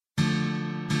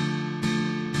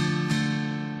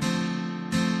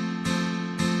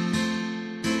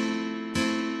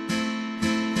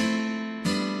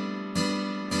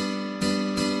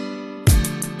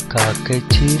காக்கை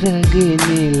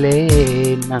சிறகினிலே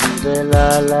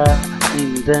நந்தலாலா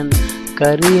நிந்தன்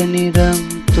கரிய நிறம்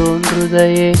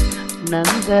தோன்றுதையே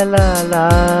நந்தலாலா.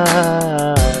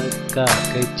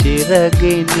 காக்கை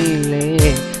சிறகினிலே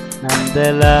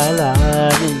நந்தலாலா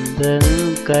நிந்தன்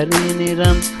கரிய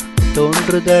நிறம்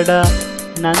தோன்றுதடா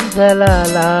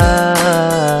நந்தலாலா.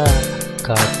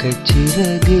 காக்கை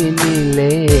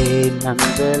சிறகினிலே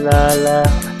நந்தலாலா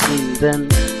நிந்தன்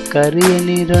கரிய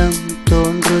நிறம்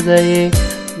தோன்றுதையே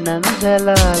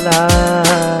நந்தலாலா.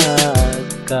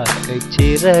 காக்கை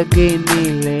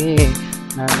சிறகினிலே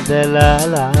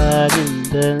நந்தலாலா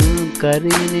நிந்தன்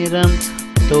கரிய நிறம்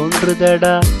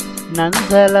தோன்றுதடா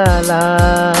நந்தலாலா.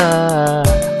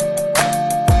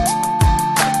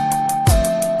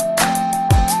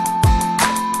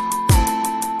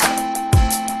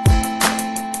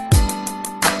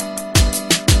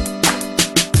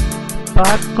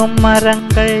 பார்க்கும்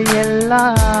மரங்கள்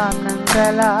எல்லாம்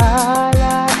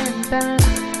நந்தலாலா நிந்தன்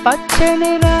பச்சை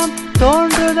நிறம்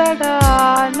தோன்றுதடா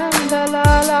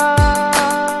நந்தலாலா.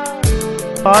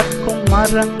 பார்க்கும்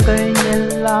மரங்கள்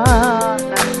எல்லாம்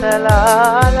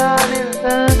நந்தலாலா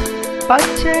நிந்தன்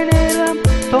பச்சை நிறம்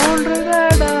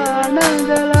தோன்றுதடா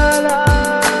நந்தலாலா.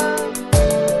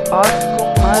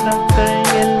 பார்க்கும் மரங்கள்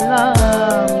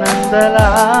எல்லாம்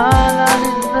நந்தலாலா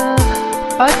நிந்தன்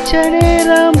பச்சை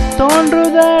நிறம்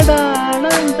தோன்றுதடா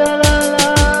நந்தலாலா.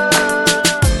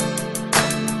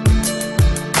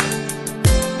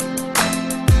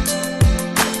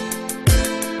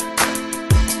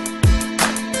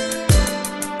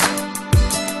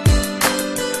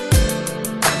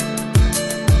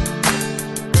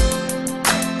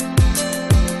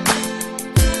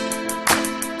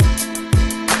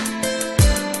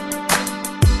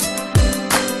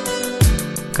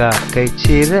 காக்கை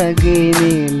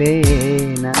சிறகினிலே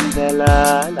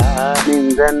நந்தலாலா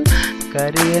நிந்தன்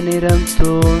கரிய நிறம்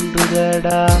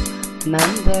தோன்றுதடா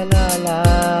நந்தலாலா.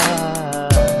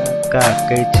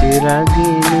 காக்கை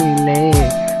சிறகினிலே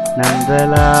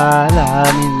நந்தலாலா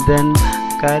நிந்தன்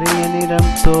கரிய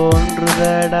நிறம்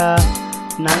தோன்றுதடா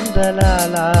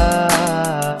நந்தலாலா.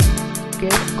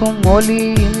 கேட்கும்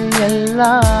ஒலியில்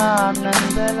எல்லாம்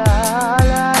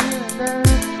நந்தலாலா நிந்தன்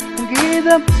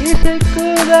கீதம்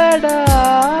இசைக்குதடா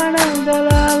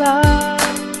நந்தலாலா.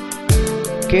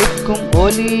 கேட்கும்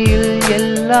ஒலியில்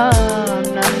எல்லாம்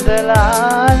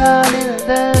நந்தலாலா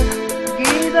நிந்தன்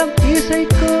கீதம்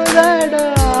இசைக்குதடா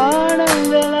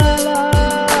நந்தலாலா.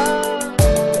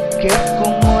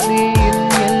 கேட்கும் ஒலியில்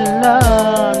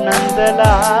எல்லாம்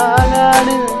நந்தலாலா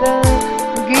நிந்தன்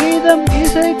கீதம்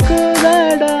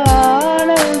இசைக்குதடா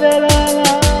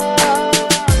நந்தலாலா.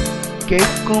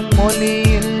 கேட்கும்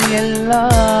ஒலியில்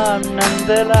எல்லாம்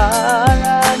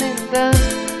நந்தலாலா நிந்தன்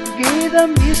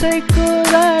கீதம்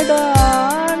இசைக்குதடா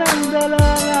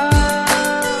நந்தலாலா.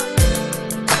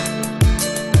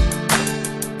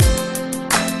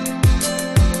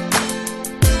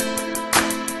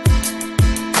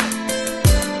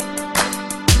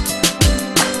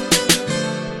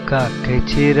 காக்கை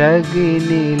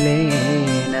சிறகினிலே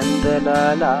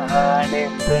நந்தலாலா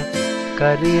நிந்தன்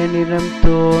கரிய நிறம்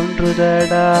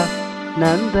தோன்றுதடா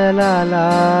நந்தலாலா.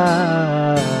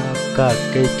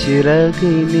 காக்கை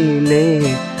சிறகினிலே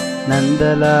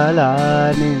நந்தலாலா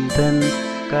நிந்தன்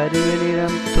கரிய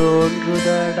நிறம்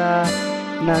தோன்றுதடா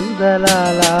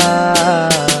நந்தலாலா.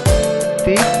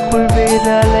 தீக்குள்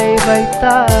விரலை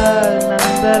வைத்தால்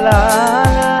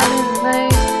நந்தலாலா நின்னை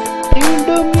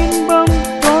தீண்டும் இன்பம்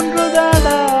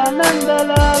தோன்றுதடா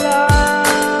நந்தலாலா.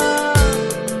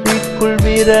 தீக்குள்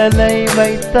விரலை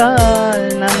வைத்தால்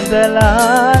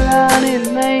நந்தலாலா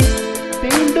நின்னை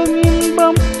தீண்டும்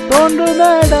இன்பம்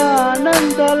தோன்றுதடா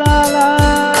நந்தலாலா.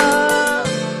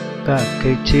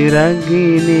 காக்கை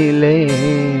சிறகினிலே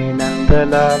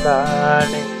நந்தலாலா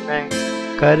நின்னை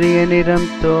கரிய நிறம்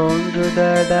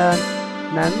தோன்றுதடா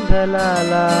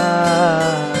நந்தலாலா.